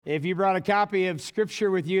If you brought a copy of Scripture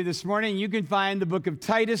with you this morning, you can find the book of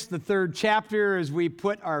Titus, the 3rd chapter, as we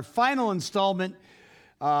put our final installment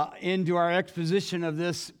into our exposition of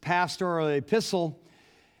this pastoral epistle.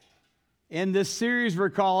 In this series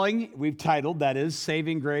we've titled, that is,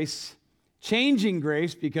 Saving Grace, Changing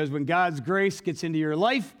Grace, because when God's grace gets into your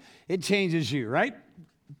life, it changes you, right?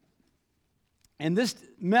 And this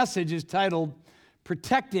message is titled,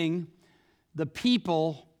 Protecting the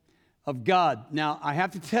People of God. Now, I have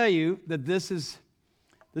to tell you that this is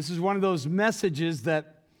one of those messages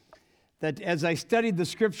that as I studied the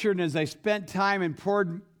Scripture and as I spent time and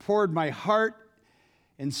poured my heart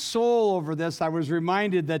and soul over this, I was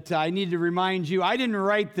reminded that I need to remind you, I didn't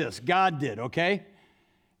write this, God did, okay?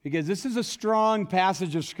 Because this is a strong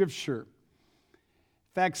passage of Scripture.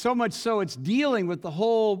 In fact, so much so, it's dealing with the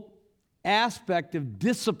whole aspect of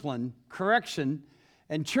discipline, correction,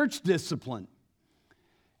 and church discipline.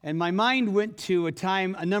 And my mind went to a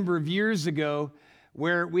time a number of years ago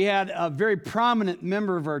where we had a very prominent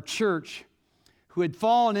member of our church who had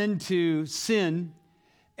fallen into sin,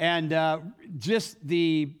 and just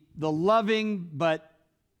the loving but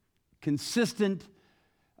consistent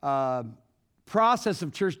process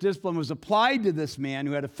of church discipline was applied to this man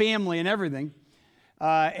who had a family and everything,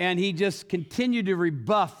 and he just continued to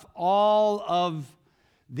rebuff all of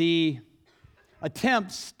the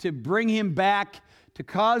attempts to bring him back, to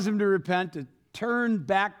cause him to repent, to turn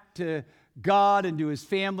back to God and to his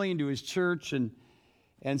family and to his church. And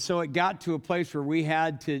so it got to a place where we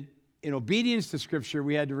had to, in obedience to Scripture,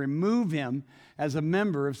 we had to remove him as a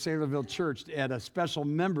member of Saylorville Church at a special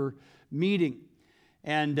member meeting.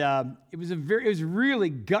 And it was really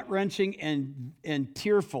gut-wrenching and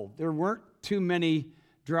tearful. There weren't too many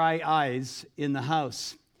dry eyes in the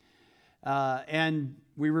house. And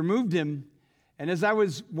we removed him. And as I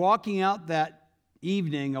was walking out that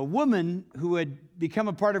evening, a woman who had become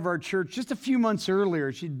a part of our church just a few months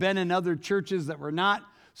earlier, she'd been in other churches that were not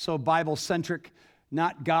so Bible-centric,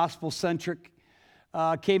 not gospel-centric,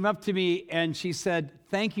 came up to me and she said,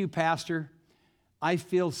 "Thank you, Pastor. I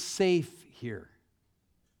feel safe here."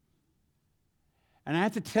 And I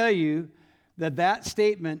have to tell you that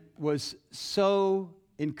statement was so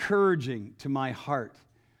encouraging to my heart.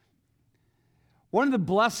 One of the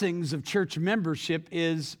blessings of church membership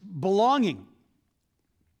is belonging.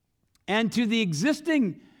 And to the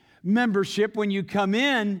existing membership, when you come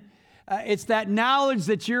in, it's that knowledge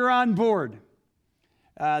that you're on board,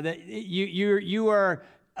 that you are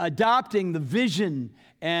adopting the vision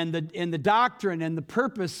and the doctrine and the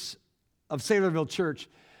purpose of Saylorville Church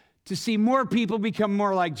to see more people become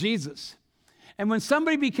more like Jesus. And when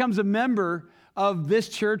somebody becomes a member of this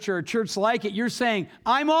church or a church like it, you're saying,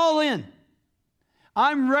 "I'm all in.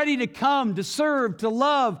 I'm ready to come, to serve, to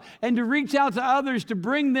love, and to reach out to others, to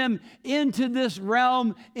bring them into this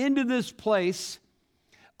realm, into this place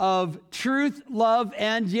of truth, love,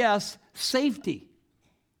 and yes, safety."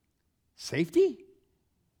 Safety?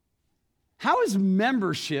 How is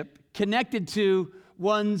membership connected to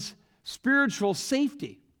one's spiritual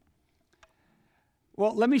safety?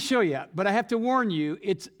 Well, let me show you, but I have to warn you,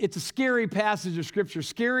 it's a scary passage of Scripture,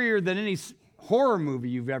 scarier than any horror movie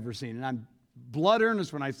you've ever seen, and I'm blood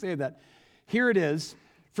earnest when I say that. Here it is,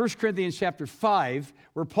 1 Corinthians chapter 5,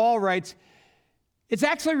 where Paul writes, "It's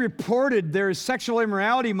actually reported there is sexual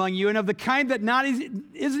immorality among you, and of the kind that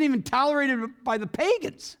isn't even tolerated by the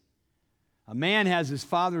pagans. A man has his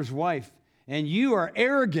father's wife, and you are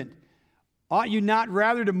arrogant. Ought you not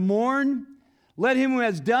rather to mourn? Let him who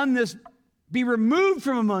has done this be removed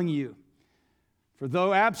from among you. For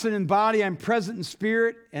though absent in body, I'm present in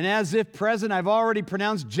spirit, and as if present, I've already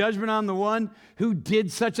pronounced judgment on the one who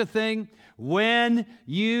did such a thing. When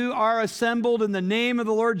you are assembled in the name of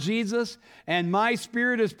the Lord Jesus, and my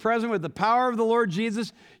spirit is present with the power of the Lord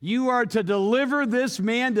Jesus, you are to deliver this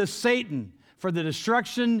man to Satan for the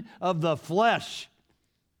destruction of the flesh."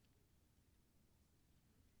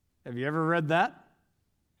 Have you ever read that?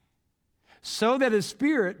 "So that his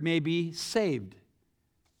spirit may be saved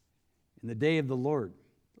in the day of the Lord."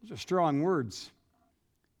 Those are strong words.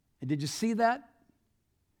 And did you see that?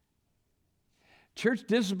 Church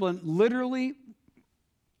discipline literally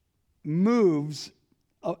moves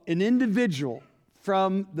an individual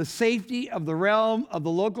from the safety of the realm of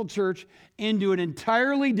the local church into an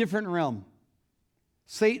entirely different realm.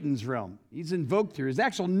 Satan's realm. He's invoked here. His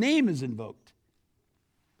actual name is invoked.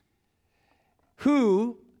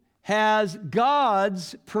 Who has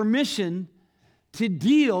God's permission to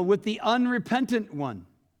deal with the unrepentant one.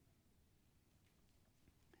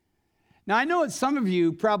 Now, I know what some of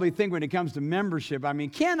you probably think when it comes to membership. I mean,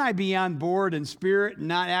 can I be on board in spirit and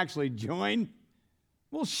not actually join?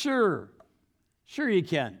 Well, sure. Sure you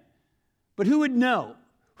can. But who would know?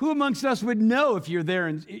 Who amongst us would know if you're there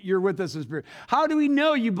and you're with us in spirit? How do we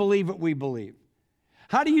know you believe what we believe?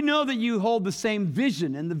 How do you know that you hold the same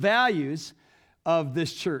vision and the values of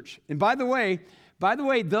this church? And by the way,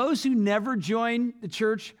 those who never join the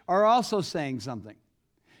church are also saying something.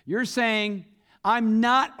 You're saying, I'm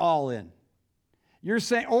not all in. You're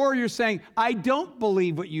saying, I don't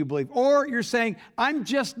believe what you believe. Or you're saying, I'm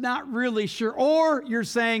just not really sure. Or you're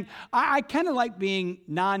saying, I kind of like being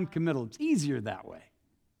non-committal. It's easier that way.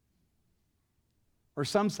 Or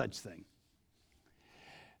some such thing.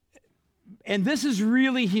 And this is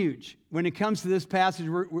really huge when it comes to this passage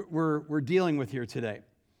we're dealing with here today.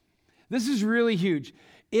 This is really huge.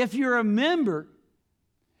 If you're a member,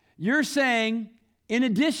 you're saying, in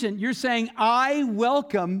addition, you're saying, I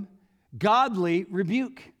welcome godly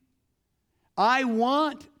rebuke. I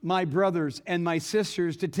want my brothers and my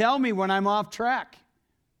sisters to tell me when I'm off track.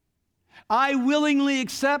 I willingly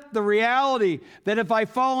accept the reality that if I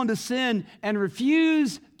fall into sin and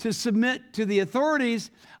refuse to submit to the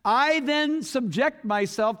authorities, I then subject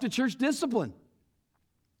myself to church discipline.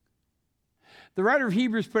 The writer of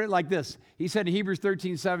Hebrews put it like this. He said in Hebrews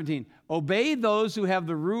 13:17, obey those who have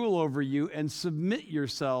the rule over you and submit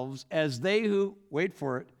yourselves as they who, wait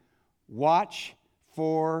for it, watch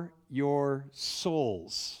for your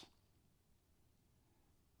souls.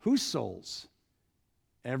 Whose souls?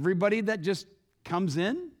 Everybody that just comes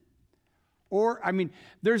in? Or,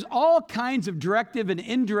 there's all kinds of directive and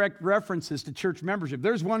indirect references to church membership.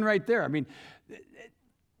 There's one right there.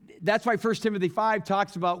 That's why 1 Timothy 5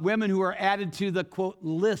 talks about women who are added to the, quote,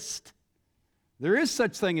 list. There is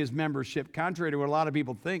such thing as membership, contrary to what a lot of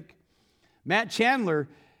people think. Matt Chandler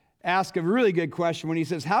asked a really good question when he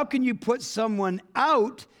says, how can you put someone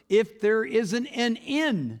out if there isn't an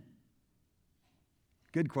in?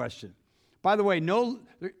 Good question. By the way,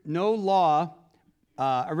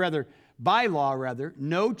 by law,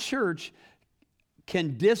 no church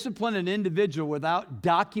can discipline an individual without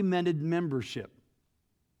documented membership.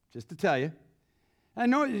 Just to tell you. I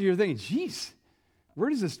know you're thinking, geez, where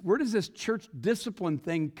does this church discipline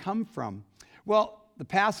thing come from? Well, the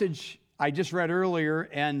passage I just read earlier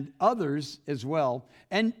and others as well,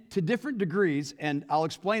 and to different degrees, and I'll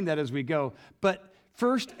explain that as we go. But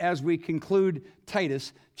first, as we conclude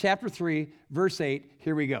Titus chapter 3, verse 8,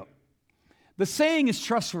 here we go. The saying is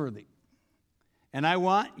trustworthy, and I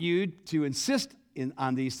want you to insist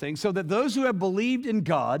on these things so that those who have believed in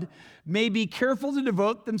God may be careful to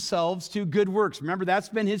devote themselves to good works. Remember, that's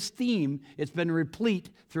been his theme. It's been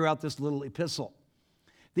replete throughout this little epistle.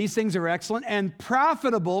 These things are excellent and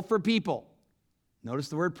profitable for people. Notice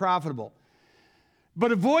the word profitable.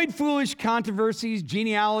 But avoid foolish controversies,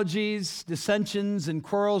 genealogies, dissensions, and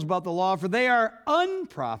quarrels about the law, for they are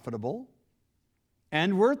unprofitable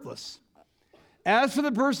and worthless. As for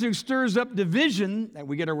the person who stirs up division,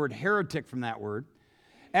 we get our word heretic from that word,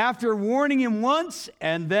 after warning him once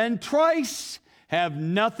and then twice, have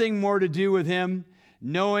nothing more to do with him,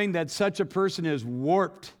 knowing that such a person is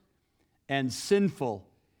warped and sinful.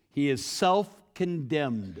 He is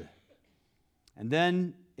self-condemned. And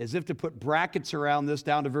then, as if to put brackets around this,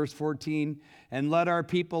 down to verse 14, and let our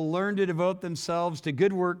people learn to devote themselves to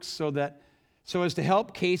good works so as to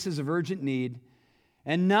help cases of urgent need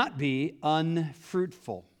and not be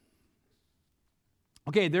unfruitful.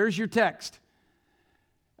 Okay, there's your text.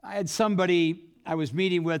 I had somebody I was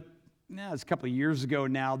meeting with, it was a couple of years ago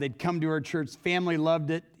now. They'd come to our church. Family loved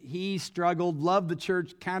it. He struggled, loved the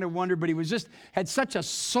church, kind of wondered, but he had such a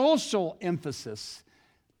social emphasis.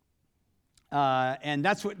 And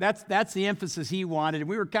that's the emphasis he wanted. And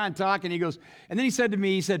we were kind of talking. He goes, and then he said to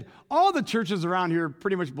me, all the churches around here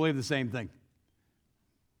pretty much believe the same thing.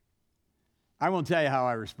 I won't tell you how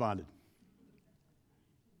I responded.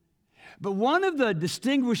 But one of the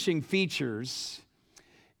distinguishing features,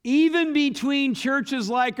 even between churches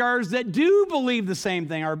like ours that do believe the same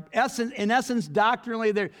thing, in essence,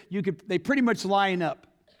 doctrinally, they pretty much line up.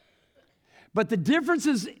 But the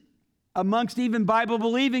differences amongst even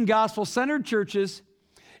Bible-believing, gospel-centered churches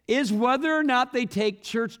is whether or not they take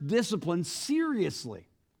church discipline seriously.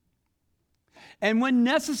 And when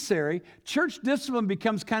necessary, church discipline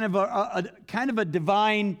becomes kind of a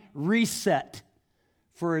divine reset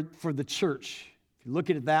for the church. If you look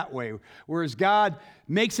at it that way, whereas God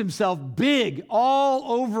makes himself big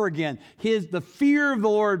all over again. The fear of the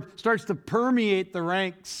Lord starts to permeate the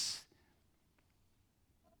ranks.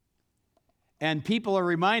 And people are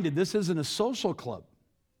reminded this isn't a social club.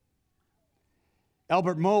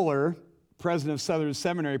 Albert Mohler, president of Southern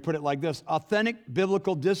Seminary, put it like this: authentic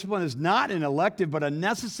biblical discipline is not an elective, but a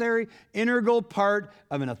necessary, integral part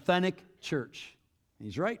of an authentic church. And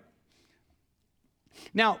he's right.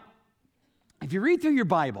 Now, if you read through your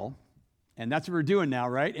Bible, and that's what we're doing now,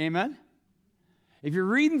 right? Amen? If you're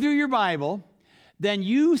reading through your Bible, then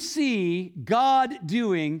you see God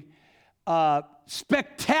doing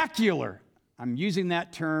spectacular, I'm using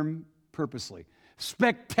that term purposely,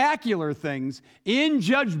 spectacular things in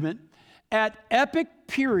judgment at epic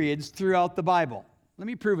periods throughout the Bible. Let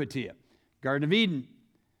me prove it to you. Garden of Eden,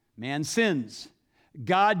 man sins.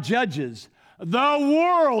 God judges. The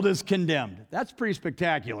world is condemned. That's pretty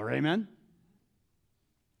spectacular, amen?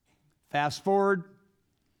 Fast forward,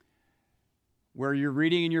 where you're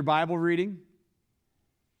reading in your Bible reading,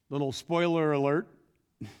 little spoiler alert,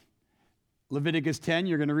 Leviticus 10,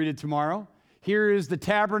 you're going to read it tomorrow. Here is the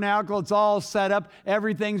tabernacle. It's all set up.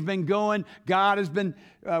 Everything's been going. God has been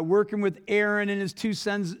working with Aaron and his two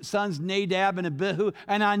sons, Nadab and Abihu.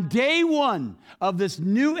 And on day one of this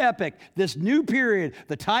new epic, this new period,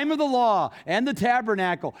 the time of the law and the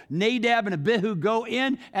tabernacle, Nadab and Abihu go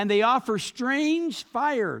in and they offer strange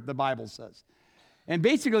fire, the Bible says. And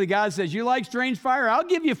basically God says, you like strange fire? I'll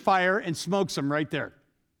give you fire, and smokes them right there.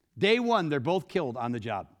 Day one, they're both killed on the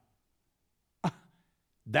job.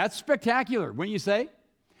 That's spectacular, wouldn't you say? In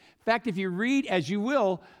fact, if you read, as you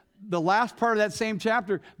will, the last part of that same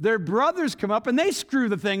chapter, their brothers come up and they screw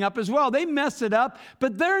the thing up as well. They mess it up,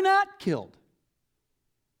 but they're not killed.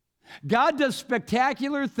 God does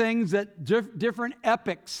spectacular things at different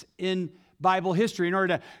epochs in Bible history in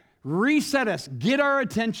order to reset us, get our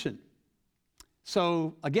attention.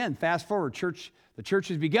 So again, fast forward, the church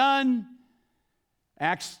has begun.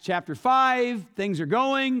 Acts chapter 5, things are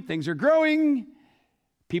going, things are growing.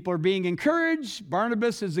 People are being encouraged.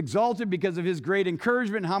 Barnabas is exalted because of his great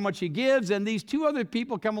encouragement and how much he gives. And these two other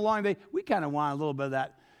people come along. We kind of want a little bit of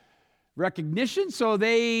that recognition. So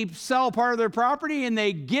they sell part of their property and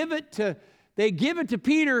they give it to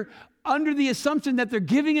Peter under the assumption that they're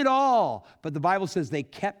giving it all. But the Bible says they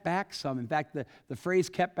kept back some. In fact, the phrase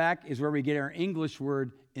kept back is where we get our English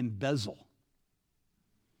word embezzle.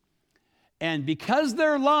 And because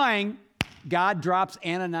they're lying, God drops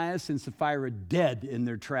Ananias and Sapphira dead in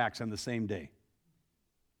their tracks on the same day.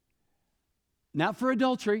 Not for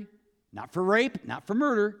adultery, not for rape, not for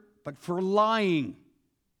murder, but for lying.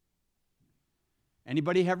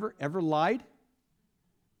 Anybody ever lied?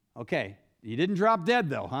 Okay, you didn't drop dead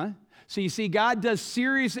though, huh? So you see, God does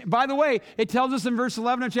serious, by the way, it tells us in verse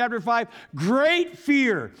 11 of chapter 5, great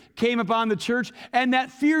fear came upon the church, and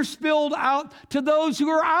that fear spilled out to those who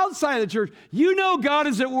are outside of the church. You know God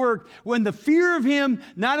is at work when the fear of Him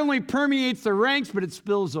not only permeates the ranks, but it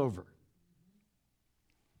spills over.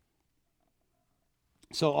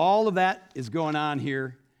 So all of that is going on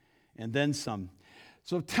here, and then some.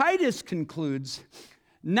 So Titus concludes,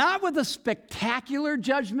 not with a spectacular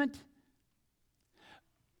judgment,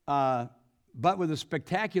 but with a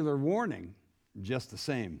spectacular warning, just the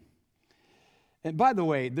same. And by the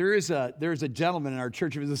way, there's a gentleman in our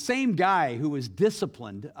church. It was the same guy who was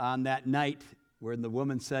disciplined on that night when the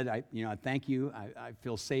woman said, "I thank you. I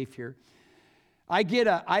feel safe here." I get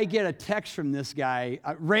a text from this guy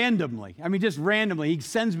randomly. I mean, just randomly. He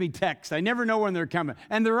sends me texts. I never know when they're coming.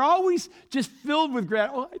 And they're always just filled with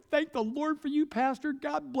gratitude. Oh, I thank the Lord for you, Pastor.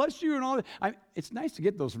 God bless you and all that. It's nice to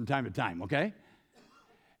get those from time to time, okay?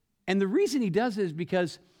 And the reason he does it is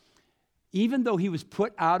because even though he was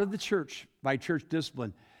put out of the church by church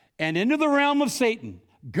discipline and into the realm of Satan,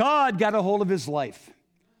 God got a hold of his life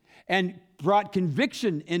and brought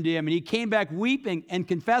conviction into him. And he came back weeping and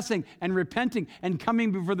confessing and repenting and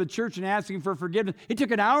coming before the church and asking for forgiveness. It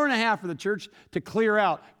took an hour and a half for the church to clear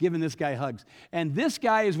out, giving this guy hugs. And this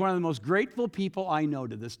guy is one of the most grateful people I know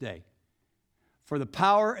to this day for the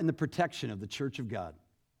power and the protection of the church of God.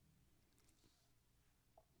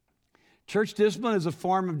 Church discipline is a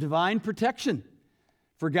form of divine protection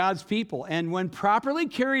for God's people. And when properly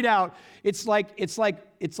carried out, it's like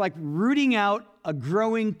rooting out a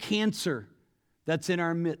growing cancer that's in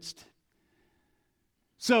our midst.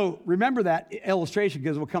 So remember that illustration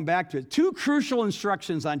because we'll come back to it. Two crucial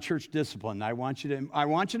instructions on church discipline. I want you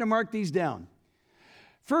to mark these down.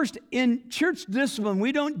 First, in church discipline,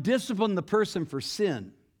 we don't discipline the person for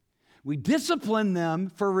sin. We discipline them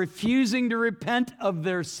for refusing to repent of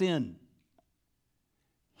their sin.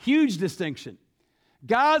 Huge distinction.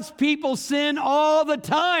 God's people sin all the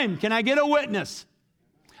time. Can I get a witness?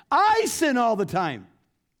 I sin all the time.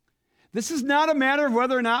 This is not a matter of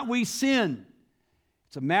whether or not we sin.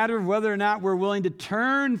 It's a matter of whether or not we're willing to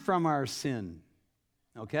turn from our sin.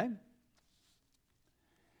 Okay?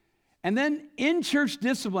 And then in church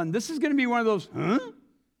discipline, this is going to be one of those,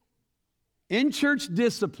 In church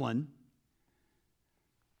discipline,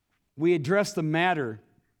 we address the matter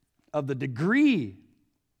of the degree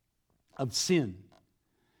of sin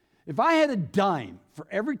If I had a dime for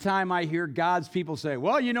every time I hear God's people say,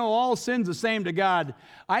 well, you know, all sin's the same to God,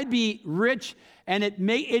 I'd be rich, and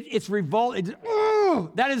it's revolt.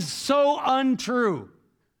 That is so untrue.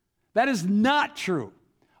 That is not true.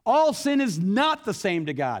 All sin is not the same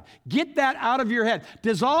to God. Get that out of your head.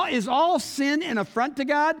 Is all sin an affront to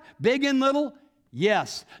God, big and little?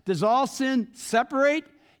 Yes. Does all sin separate?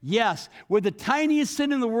 Yes. Would the tiniest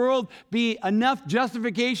sin in the world be enough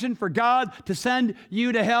justification for God to send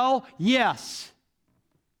you to hell? Yes.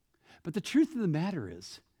 But the truth of the matter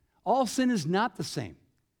is, all sin is not the same.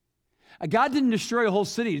 God didn't destroy whole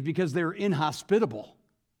cities because they were inhospitable.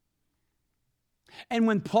 And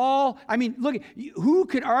when Paul, look, who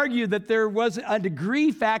could argue that there was a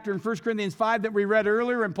degree factor in 1 Corinthians 5 that we read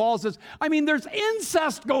earlier? And Paul says, there's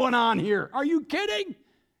incest going on here. Are you kidding?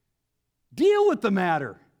 Deal with the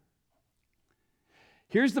matter.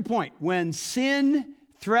 Here's the point. When sin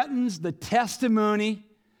threatens the testimony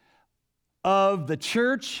of the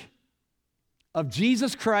church of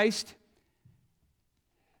Jesus Christ,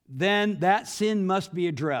 then that sin must be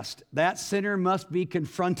addressed. That sinner must be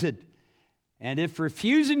confronted. And if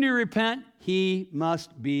refusing to repent, he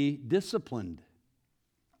must be disciplined.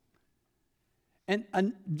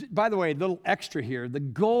 And by the way, a little extra here, the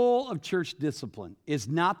goal of church discipline is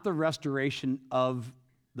not the restoration of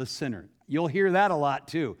the sinner. You'll hear that a lot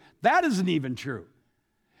too. That isn't even true.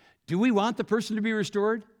 Do we want the person to be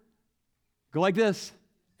restored? Go like this.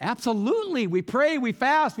 Absolutely. We pray, we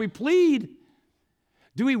fast, we plead.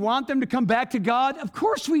 Do we want them to come back to God? Of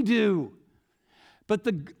course we do. But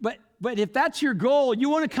if that's your goal, you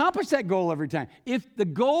won't accomplish that goal every time. If the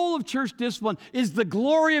goal of church discipline is the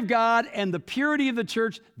glory of God and the purity of the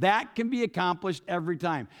church, that can be accomplished every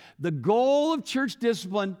time. The goal of church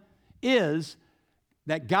discipline is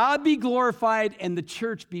that God be glorified and the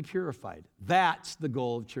church be purified. That's the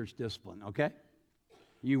goal of church discipline, okay?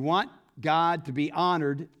 You want God to be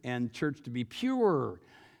honored and church to be pure.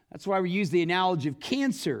 That's why we use the analogy of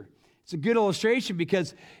cancer. It's a good illustration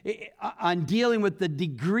because on dealing with the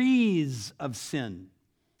degrees of sin,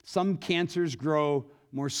 some cancers grow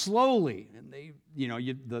more slowly, and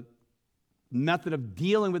the method of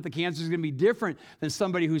dealing with the cancer is going to be different than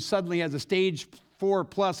somebody who suddenly has a stage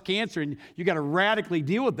 4+ cancer, and you got to radically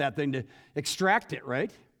deal with that thing to extract it,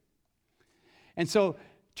 right? And so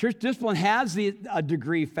church discipline has a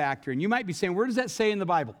degree factor, and you might be saying, where does that say in the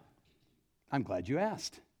Bible? I'm glad you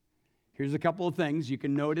asked. Here's a couple of things you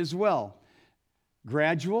can note as well.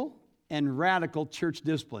 Gradual and radical church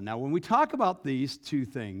discipline. Now, when we talk about these two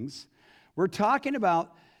things, we're talking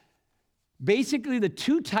about basically the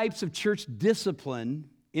two types of church discipline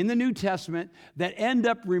in the New Testament that end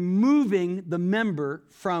up removing the member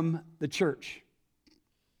from the church.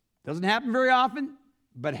 Doesn't happen very often,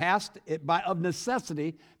 but of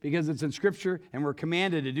necessity, because it's in Scripture and we're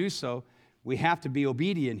commanded to do so. We have to be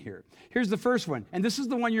obedient here. Here's the first one, and this is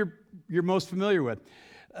the one you're most familiar with.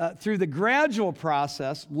 Through the gradual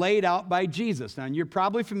process laid out by Jesus. Now, you're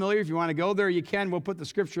probably familiar. If you want to go there, you can. We'll put the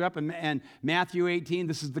Scripture up in Matthew 18.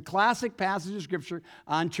 This is the classic passage of Scripture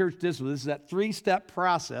on church discipline. This is that 3-step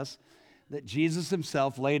process that Jesus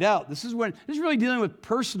himself laid out. This is really dealing with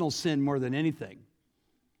personal sin more than anything.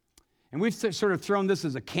 And we've sort of thrown this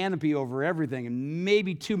as a canopy over everything, and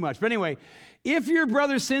maybe too much. But anyway, if your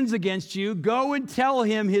brother sins against you, go and tell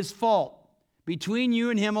him his fault between you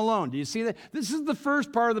and him alone. Do you see that? This is the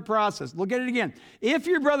first part of the process. Look at it again. If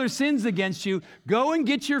your brother sins against you, go and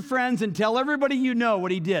get your friends and tell everybody you know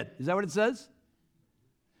what he did. Is that what it says?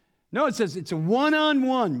 No, it says it's a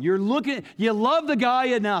one-on-one. You love the guy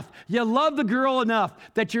enough, you love the girl enough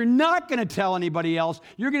that you're not going to tell anybody else.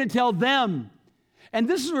 You're going to tell them. And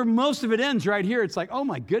this is where most of it ends right here. It's like, oh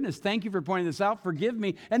my goodness, thank you for pointing this out. Forgive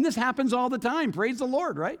me. And this happens all the time. Praise the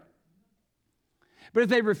Lord, right? But if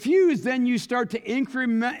they refuse, then you start to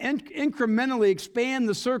incrementally expand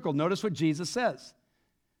the circle. Notice what Jesus says.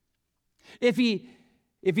 If he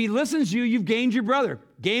listens to you, you've gained your brother.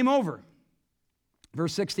 Game over.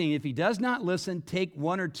 Verse 16, if he does not listen, take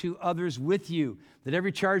 1 or 2 others with you, that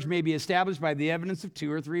every charge may be established by the evidence of 2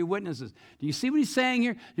 or 3 witnesses. Do you see what he's saying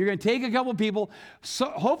here? You're going to take a couple people,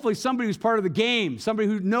 hopefully somebody who's part of the game, somebody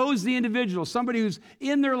who knows the individual, somebody who's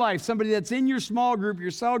in their life, somebody that's in your small group, your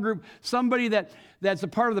cell group, somebody that's a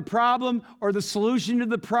part of the problem or the solution to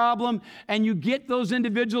the problem, and you get those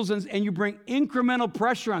individuals and you bring incremental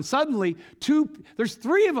pressure on. Suddenly, there's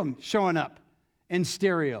 3 of them showing up in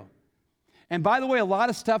stereo. And by the way, a lot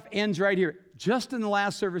of stuff ends right here. Just in the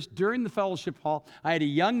last service, during the fellowship hall, I had a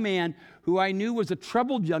young man who I knew was a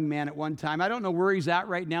troubled young man at one time. I don't know where he's at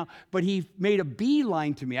right now, but he made a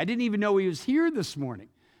beeline to me. I didn't even know he was here this morning.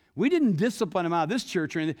 We didn't discipline him out of this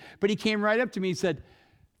church or anything, but he came right up to me and said,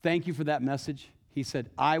 thank you for that message. He said,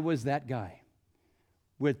 I was that guy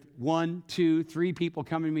with 1, 2, 3 people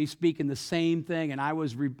coming to me speaking the same thing, and I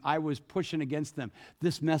was pushing against them.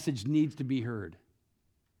 This message needs to be heard.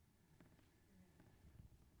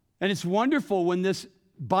 And it's wonderful when this,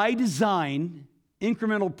 by design,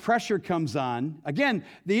 incremental pressure comes on. Again,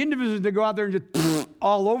 the individual to go out there and just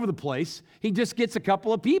all over the place. He just gets a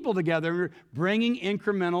couple of people together bringing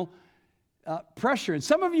incremental pressure. And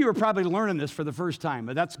some of you are probably learning this for the first time,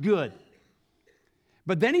 but that's good.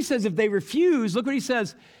 But then he says if they refuse, look what he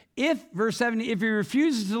says. If, verse 70, if he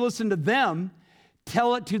refuses to listen to them,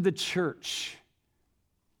 tell it to the church.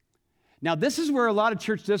 Now, this is where a lot of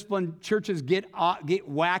church discipline churches get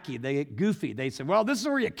wacky. They get goofy. They say, well, this is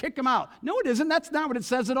where you kick them out. No, it isn't. That's not what it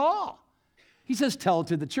says at all. He says, tell it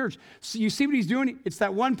to the church. So you see what he's doing? It's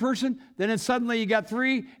that one person, then suddenly you got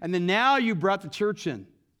 3, and then now you brought the church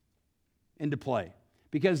into play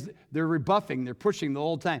because they're rebuffing, they're pushing the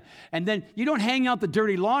whole time. And then you don't hang out the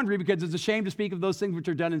dirty laundry because it's a shame to speak of those things which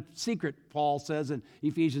are done in secret, Paul says in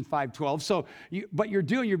Ephesians 5:12. So,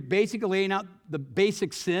 you're basically laying out the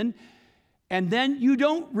basic sin. And then you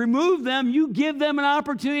don't remove them. You give them an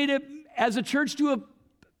opportunity as a church to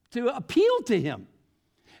appeal to him.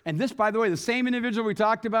 And this, by the way, the same individual we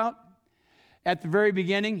talked about at the very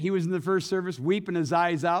beginning, he was in the first service weeping his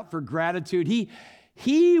eyes out for gratitude.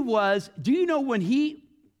 He was, do you know when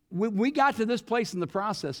we got to this place in the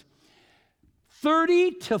process,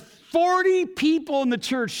 30 to 40 people in the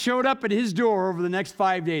church showed up at his door over the next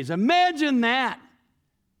 5 days. Imagine that.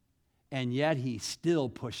 And yet he still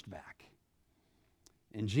pushed back.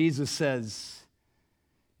 And Jesus says,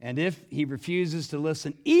 and if he refuses to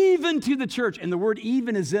listen, even to the church, and the word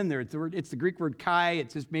even is in there. It's the Greek word kai.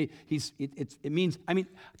 It's just made, it means,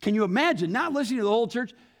 can you imagine not listening to the whole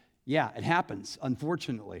church? Yeah, it happens,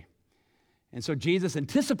 unfortunately. And so Jesus,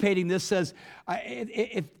 anticipating this, says,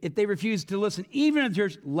 if they refuse to listen, even in the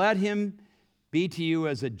church, let him be to you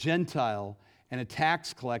as a Gentile and a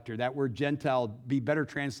tax collector. That word Gentile be better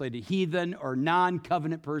translated heathen or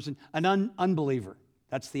non-covenant person, an unbeliever.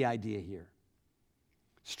 That's the idea here.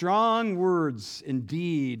 Strong words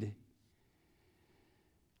indeed.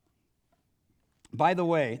 By the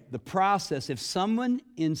way, the process, if someone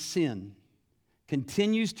in sin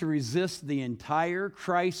continues to resist the entire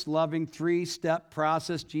Christ-loving 3-step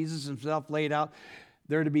process Jesus himself laid out,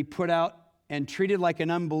 they're to be put out and treated like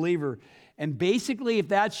an unbeliever. And basically, if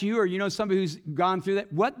that's you or you know somebody who's gone through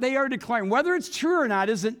that, what they are declaring, whether it's true or not,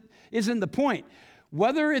 isn't the point.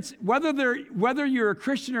 Whether you're a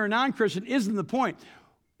Christian or a non-Christian isn't the point.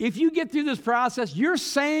 If you get through this process, you're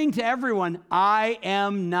saying to everyone, I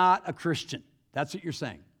am not a Christian. That's what you're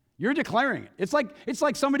saying. You're declaring it. It's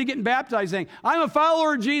like somebody getting baptized saying, I'm a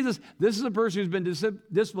follower of Jesus. This is a person who's been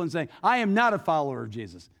disciplined saying, I am not a follower of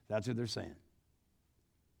Jesus. That's what they're saying.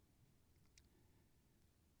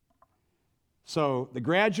 So the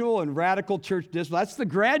gradual and radical church discipline, that's the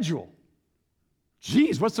gradual.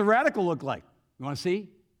 Geez, what's the radical look like? You want to see?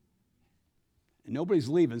 And nobody's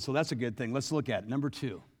leaving, so that's a good thing. Let's look at it. Number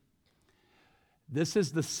 2. This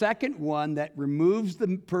is the second one that removes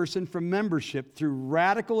the person from membership through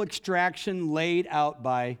radical extraction laid out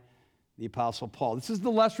by the Apostle Paul. This is the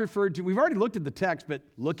less referred to. We've already looked at the text, but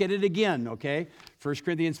look at it again, okay? 1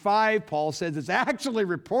 Corinthians 5, Paul says it's actually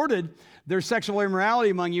reported there's sexual immorality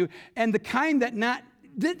among you, and the kind that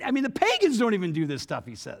the pagans don't even do this stuff,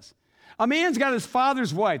 he says. A man's got his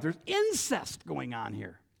father's wife. There's incest going on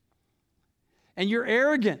here. And you're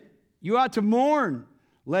arrogant. You ought to mourn.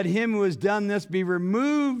 Let him who has done this be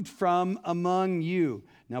removed from among you.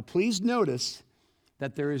 Now, please notice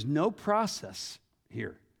that there is no process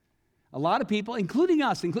here. A lot of people, including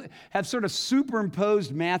us, have sort of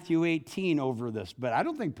superimposed Matthew 18 over this, but I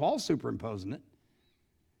don't think Paul's superimposing it.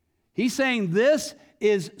 He's saying this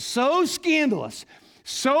is so scandalous,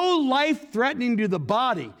 so life-threatening to the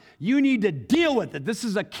body, you need to deal with it. This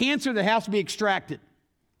is a cancer that has to be extracted.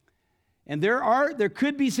 And there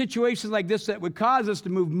could be situations like this that would cause us to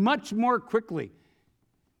move much more quickly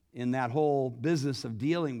in that whole business of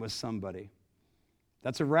dealing with somebody.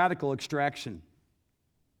 That's a radical extraction.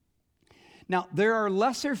 Now, there are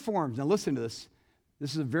lesser forms. Now, listen to this.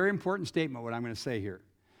 This is a very important statement, what I'm going to say here.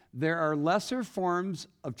 There are lesser forms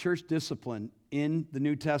of church discipline in the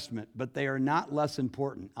New Testament, but they are not less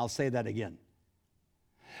important. I'll say that again.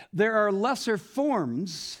 There are lesser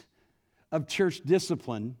forms of church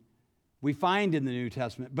discipline we find in the New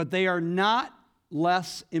Testament, but they are not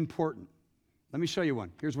less important. Let me show you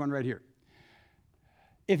one. Here's one right here.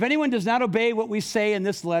 If anyone does not obey what we say in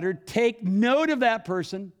this letter, take note of that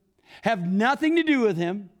person, have nothing to do with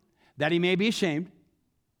him, that he may be ashamed.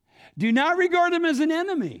 Do not regard him as an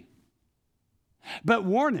enemy, but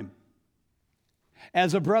warn him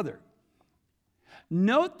as a brother.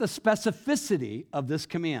 Note the specificity of this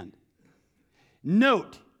command.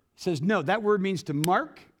 Note, it says note. That word means to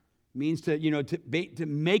mark, means to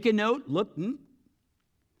make a note, look.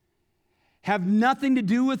 Have nothing to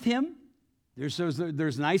do with him. There's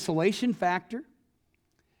an isolation factor.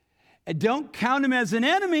 And don't count him as an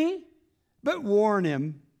enemy, but warn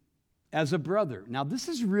him as a brother. Now, this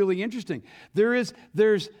is really interesting. There's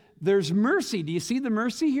mercy. Do you see the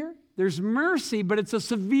mercy here? There's mercy, but it's a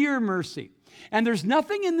severe mercy. And there's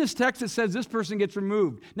nothing in this text that says this person gets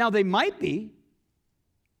removed. Now, they might be.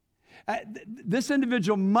 This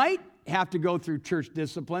individual might have to go through church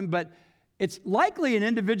discipline, but it's likely an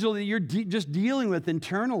individual that you're just dealing with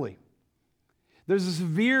internally. There's a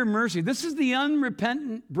severe mercy. This is the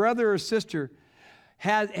unrepentant brother or sister.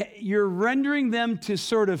 You're rendering them to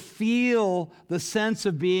sort of feel the sense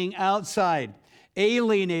of being outside,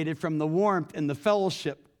 alienated from the warmth and the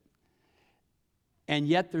fellowship, and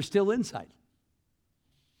yet they're still inside.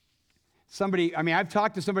 I've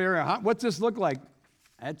talked to somebody earlier, what's this look like?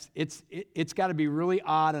 It's got to be really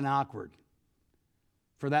odd and awkward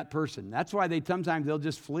for that person. That's why sometimes they'll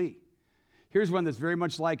just flee. Here's one that's very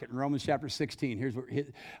much like it in Romans chapter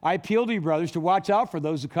 16. I appeal to you, brothers, to watch out for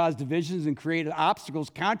those who cause divisions and create obstacles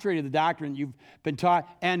contrary to the doctrine you've been taught.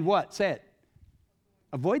 And what? Say it.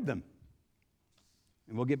 Avoid them.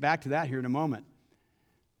 And we'll get back to that here in a moment.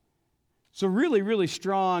 So really, really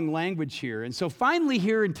strong language here. And so finally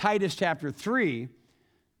here in Titus chapter 3,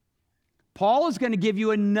 Paul is going to give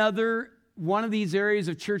you another one of these areas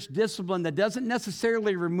of church discipline that doesn't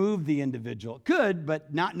necessarily remove the individual. It could,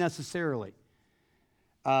 but not necessarily.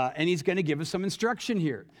 And he's going to give us some instruction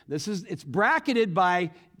here. It's bracketed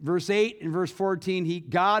by verse 8 and verse 14.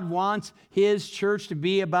 God wants his church to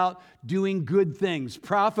be about doing good things,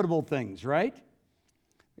 profitable things, right?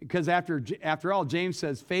 Because after all, James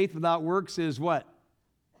says faith without works is what?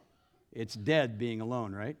 It's dead being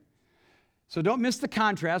alone, right? So don't miss the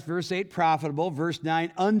contrast. Verse 8, profitable. Verse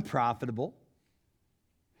 9, unprofitable.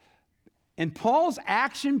 And Paul's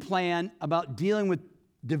action plan about dealing with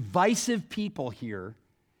divisive people here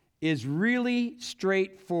is really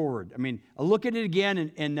straightforward. I mean, look at it again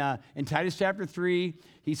in Titus chapter 3.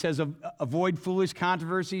 He says, avoid foolish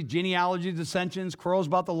controversies, genealogies, dissensions, quarrels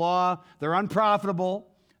about the law. They're unprofitable.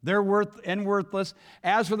 They're worthless.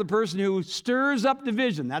 As for the person who stirs up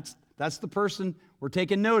division, that's the person we're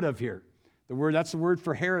taking note of here. That's the word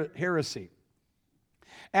for heresy.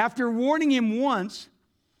 After warning him once,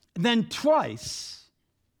 then twice,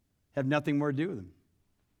 have nothing more to do with him.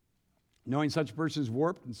 Knowing such a person is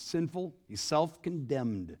warped and sinful, he's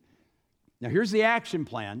self-condemned. Now here's the action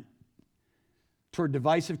plan toward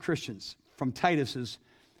divisive Christians from Titus's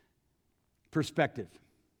perspective.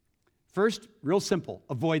 First, real simple,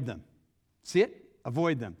 avoid them. See it?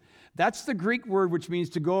 Avoid them. That's the Greek word which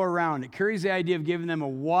means to go around. It carries the idea of giving them a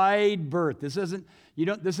wide berth. This isn't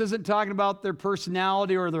talking about their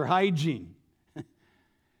personality or their hygiene.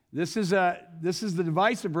 This is the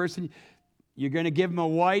divisive person. You're going to give them a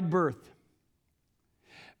wide berth.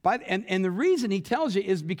 And the reason he tells you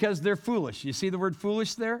is because they're foolish. You see the word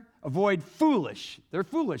foolish there? Avoid foolish. They're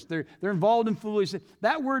foolish. They're involved in foolish.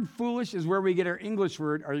 That word foolish is where we get our English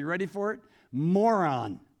word. Are you ready for it?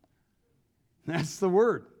 Moron. That's the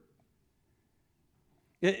word.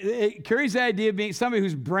 It carries the idea of being somebody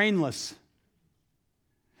who's brainless.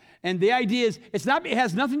 And the idea is, it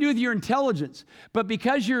has nothing to do with your intelligence, but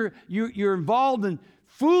because you're involved in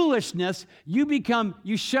foolishness,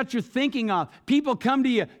 you shut your thinking off. People come to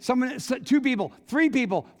you, 2 people, 3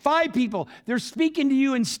 people, 5 people, they're speaking to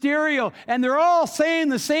you in stereo, and they're all saying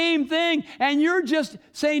the same thing, and you're just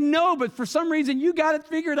saying no, but for some reason you got it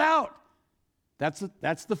figured out. That's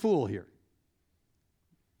the fool here.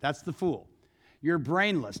 That's the fool. You're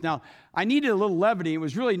brainless. Now, I needed a little levity. It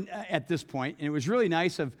was really, at this point, and it was really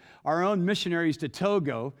nice of our own missionaries to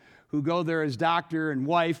Togo, who go there as doctor and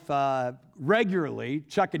wife regularly,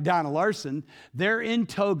 Chuck and Donna Larson. They're in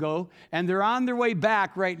Togo, and they're on their way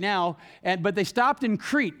back right now, but they stopped in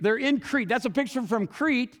Crete. They're in Crete. That's a picture from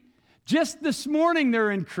Crete. Just this morning, they're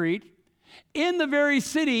in Crete, in the very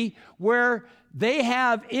city where they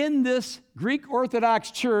have in this Greek Orthodox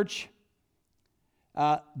church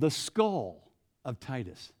the skull of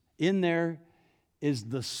Titus. In there is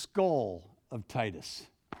the skull of Titus.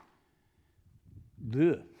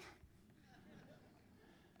 Ugh.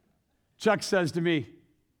 Chuck says to me,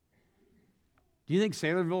 do you think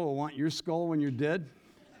Saylorville will want your skull when you're dead?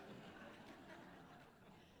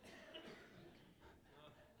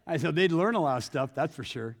 I said, they'd learn a lot of stuff, that's for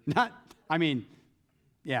sure.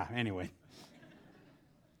 Anyway.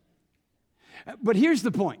 But here's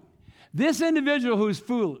the point. This individual who's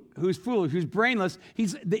foolish, who's brainless,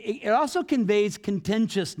 it also conveys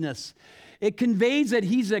contentiousness. It conveys that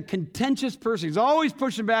he's a contentious person. He's always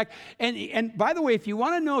pushing back. And by the way, if you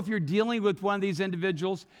want to know if you're dealing with one of these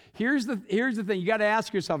individuals, here's the thing. You got to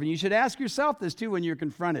ask yourself, and you should ask yourself this too when you're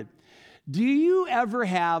confronted. Do you ever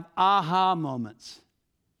have aha moments?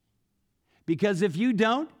 Because if you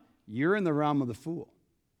don't, you're in the realm of the fool.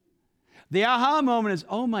 The aha moment is,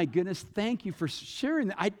 oh my goodness, thank you for sharing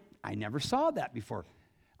that. I never saw that before.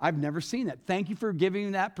 I've never seen that. Thank you for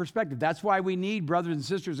giving that perspective. That's why we need brothers and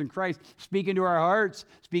sisters in Christ speaking to our hearts,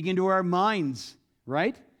 speaking to our minds,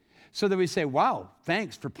 right? So that we say, wow,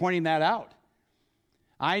 thanks for pointing that out.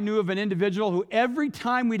 I knew of an individual who every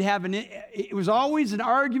time we'd have it was always an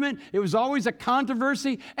argument, it was always a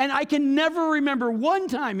controversy, and I can never remember one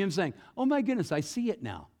time him saying, oh my goodness, I see it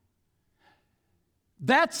now.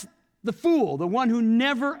 That's the fool, the one who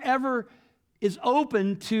never ever is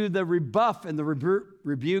open to the rebuff and the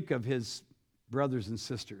rebuke of his brothers and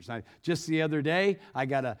sisters. Just the other day, I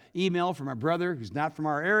got an email from a brother who's not from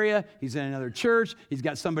our area. He's in another church. He's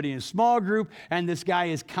got somebody in a small group, and this guy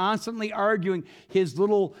is constantly arguing his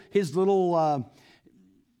little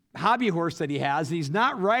hobby horse that he has. And he's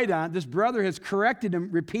not right on it. This brother has corrected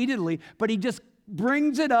him repeatedly, but he just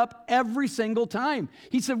brings it up every single time.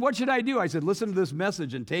 He said, what should I do? I said, listen to this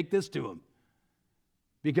message and take this to him.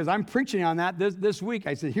 Because I'm preaching on that this week.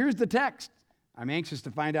 I said, here's the text. I'm anxious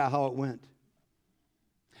to find out how it went.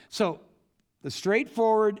 So, the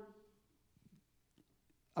straightforward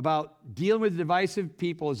about dealing with divisive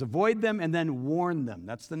people is avoid them and then warn them.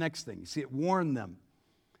 That's the next thing. You see it, warn them.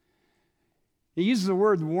 He uses the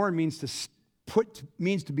word warn means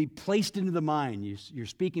to be placed into the mind. You're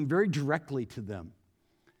speaking very directly to them.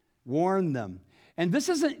 Warn them. And this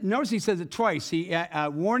isn't, notice he says it twice. He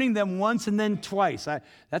warning them once and then twice.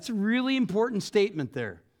 That's a really important statement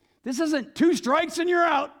there. This isn't 2 strikes and you're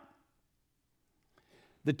out.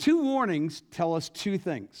 The 2 warnings tell us 2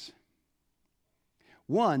 things.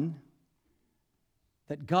 One,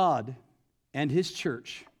 that God and his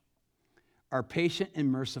church are patient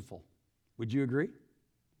and merciful. Would you agree?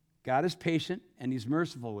 God is patient and he's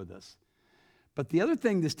merciful with us. But the other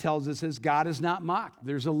thing this tells us is God is not mocked.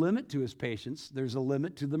 There's a limit to his patience. There's a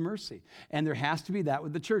limit to the mercy. And there has to be that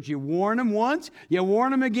with the church. You warn them once, you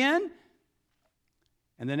warn them again,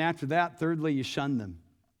 and then after that, thirdly, you shun them.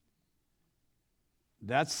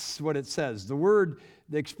 That's what it says. The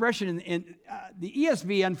expression in the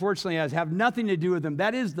ESV, unfortunately, have nothing to do with them.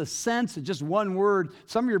 That is the sense, it's just one word.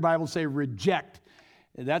 Some of your Bibles say reject.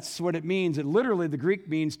 That's what it means. And literally, the Greek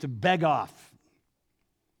means to beg off.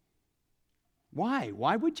 Why?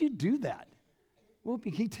 Why would you do that? Well,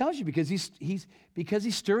 he tells you because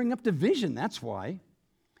he's stirring up division. That's why.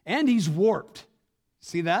 And he's warped.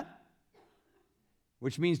 See that?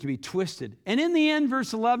 Which means to be twisted. And in the end,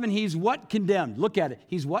 verse 11, he's what? Condemned. Look at it.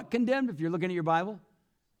 He's what condemned? If you're looking at your Bible,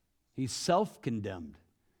 he's self-condemned.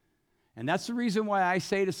 And that's the reason why I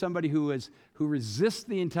say to somebody who resists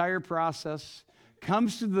the entire process,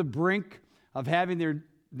 comes to the brink of having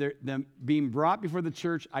them being brought before the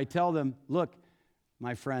church, I tell them, look,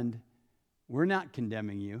 my friend, we're not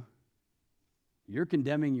condemning you. You're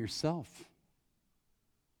condemning yourself.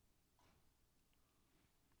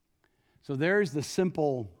 So there's the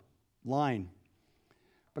simple line.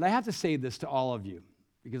 But I have to say this to all of you,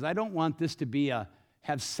 because I don't want this to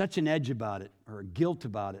have such an edge about it or a guilt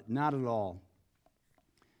about it. Not at all.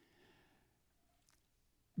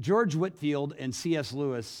 George Whitefield and C.S.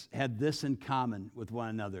 Lewis had this in common with one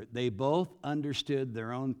another. They both understood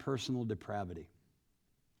their own personal depravity.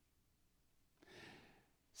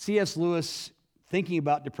 C.S. Lewis, thinking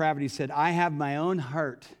about depravity, said, I have my own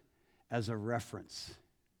heart as a reference.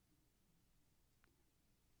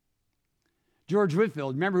 George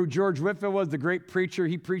Whitefield, remember who George Whitefield was, the great preacher?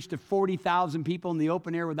 He preached to 40,000 people in the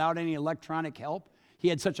open air without any electronic help. He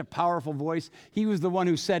had such a powerful voice. He was the one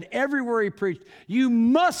who said everywhere he preached, you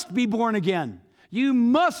must be born again. You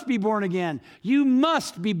must be born again. You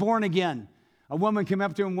must be born again. A woman came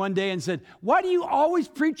up to him one day and said, why do you always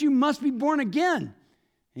preach you must be born again?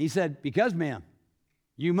 And he said, because, ma'am,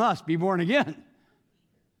 you must be born again.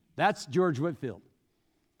 That's George Whitefield.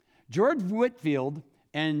 George Whitefield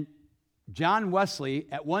and John Wesley,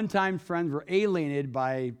 at one time friends, were alienated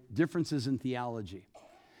by differences in theology.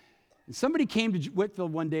 And somebody came to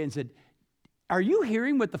Whitefield one day and said, are you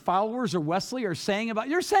hearing what the followers of Wesley are saying about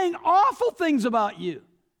you? They're saying awful things about you.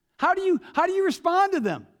 How do you respond to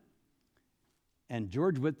them? And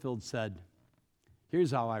George Whitefield said,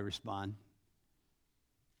 here's how I respond.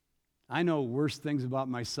 I know worse things about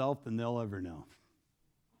myself than they'll ever know.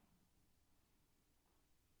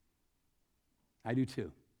 I do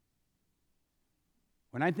too.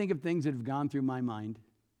 When I think of things that have gone through my mind,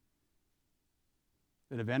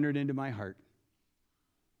 that have entered into my heart,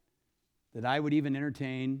 that I would even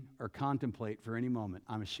entertain or contemplate for any moment,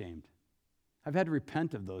 I'm ashamed. I've had to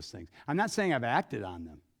repent of those things. I'm not saying I've acted on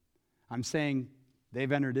them. I'm saying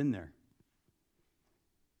they've entered in there.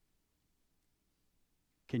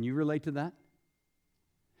 Can you relate to that?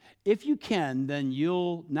 If you can, then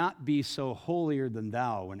you'll not be so holier than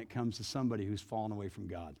thou when it comes to somebody who's fallen away from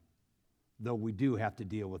God, though we do have to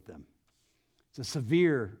deal with them. It's a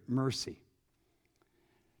severe mercy.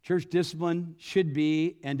 Church discipline should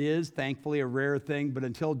be and is, thankfully, a rare thing, but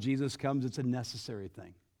until Jesus comes, it's a necessary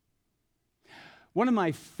thing. One of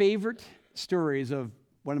my favorite stories of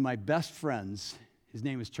one of my best friends, his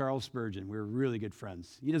name is Charles Spurgeon. We were really good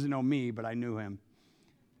friends. He doesn't know me, but I knew him.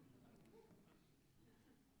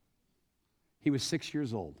 He was 6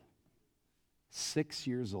 years old. 6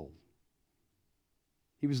 years old.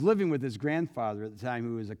 He was living with his grandfather at the time,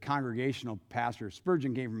 who was a congregational pastor.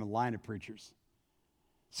 Spurgeon came from a line of preachers.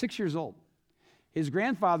 6 years old. His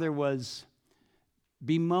grandfather was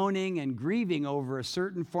bemoaning and grieving over a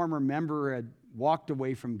certain former member who had walked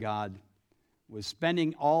away from God, was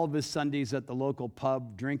spending all of his Sundays at the local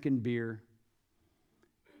pub, drinking beer,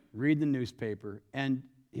 reading the newspaper. And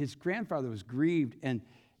his grandfather was grieved,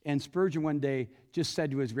 and Spurgeon one day just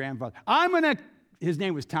said to his grandfather, his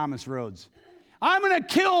name was Thomas Rhodes, I'm going to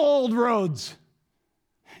kill old Rhodes.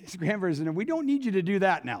 His grandfather said, we don't need you to do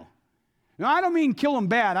that now. No, I don't mean kill him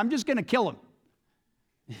bad. I'm just going to kill him.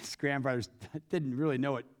 His grandfather didn't really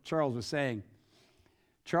know what Charles was saying.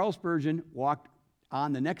 Charles Spurgeon walked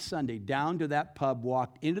on the next Sunday down to that pub,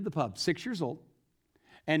 walked into the pub, 6 years old,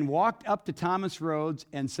 and walked up to Thomas Rhodes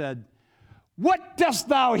and said, what dost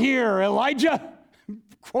thou here, Elijah?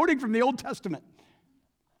 Quoting from the Old Testament.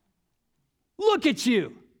 Look at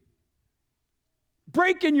you,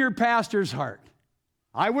 breaking your pastor's heart.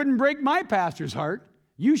 I wouldn't break my pastor's heart.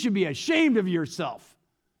 You should be ashamed of yourself.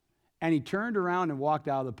 And he turned around and walked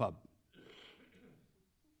out of the pub.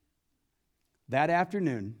 That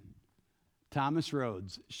afternoon, Thomas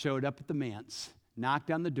Rhodes showed up at the manse,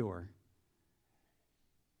 knocked on the door.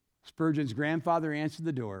 Spurgeon's grandfather answered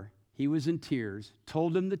the door. He was in tears,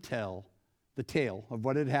 told him the tale of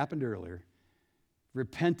what had happened earlier,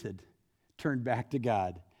 repented, turned back to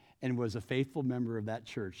God, and was a faithful member of that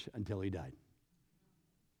church until he died.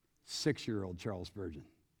 6-year-old Charles Spurgeon.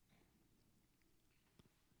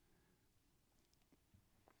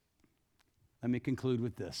 Let me conclude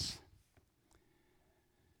with this.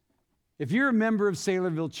 If you're a member of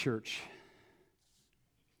Saylorville Church,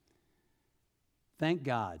 thank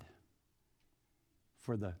God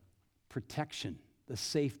for the protection, the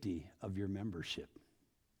safety of your membership.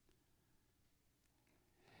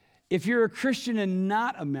 If you're a Christian and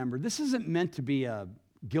not a member, this isn't meant to be a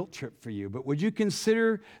guilt trip for you, but would you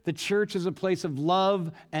consider the church as a place of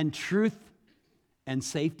love and truth and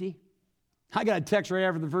safety? I got a text right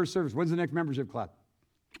after the first service. When's the next membership class?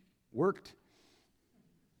 Worked.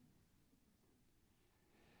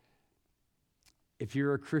 If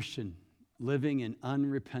you're a Christian living in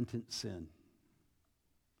unrepentant sin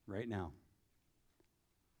right now,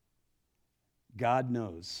 God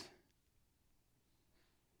knows.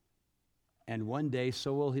 And one day,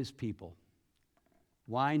 so will his people.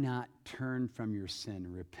 Why not turn from your sin,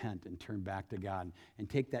 repent, and turn back to God, and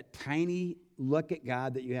take that tiny look at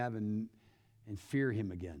God that you have and fear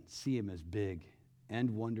him again. See him as big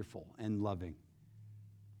and wonderful and loving.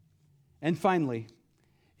 And finally,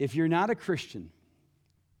 if you're not a Christian,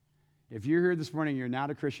 if you're here this morning and you're not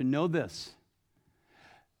a Christian, know this.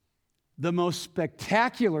 The most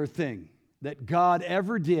spectacular thing that God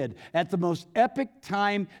ever did at the most epic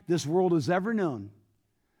time this world has ever known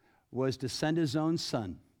was to send his own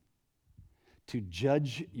son to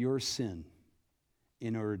judge your sin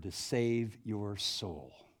in order to save your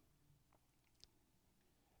soul.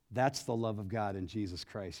 That's the love of God in Jesus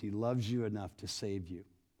Christ. He loves you enough to save you.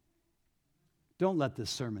 Don't let this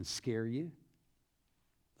sermon scare you.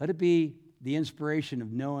 Let it be the inspiration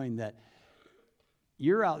of knowing that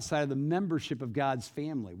you're outside of the membership of God's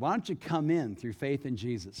family. Why don't you come in through faith in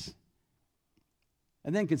Jesus?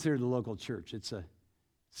 And then consider the local church. It's a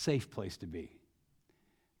safe place to be.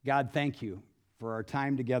 God, thank you for our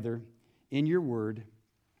time together in your word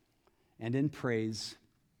and in praise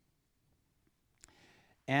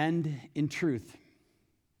and in truth.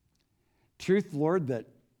 Truth, Lord, that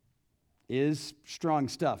is strong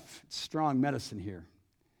stuff. It's strong medicine here.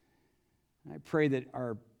 I pray that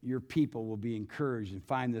your people will be encouraged and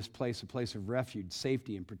find this place a place of refuge,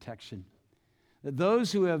 safety, and protection. That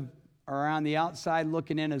those who are on the outside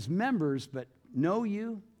looking in as members but know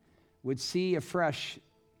you would see afresh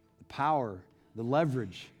the power the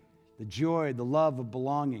leverage, the joy, the love of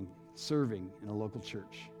belonging, serving in a local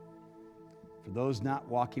church. For those not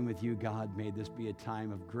walking with you, God, may this be a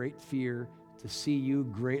time of great fear to see you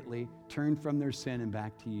greatly turn from their sin and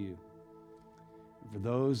back to you. And for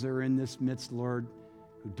those that are in this midst, Lord,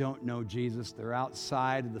 who don't know Jesus, they're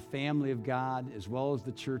outside of the family of God as well as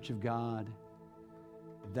the church of God.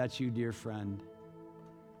 If that's you, dear friend,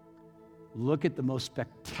 look at the most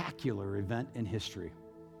spectacular event in history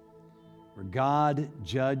where God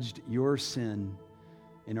judged your sin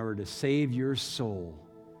in order to save your soul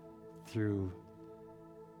through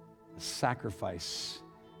the sacrifice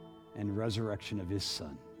and resurrection of his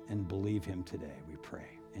Son, and believe him today, we pray.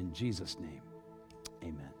 In Jesus' name,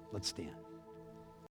 amen. Let's stand.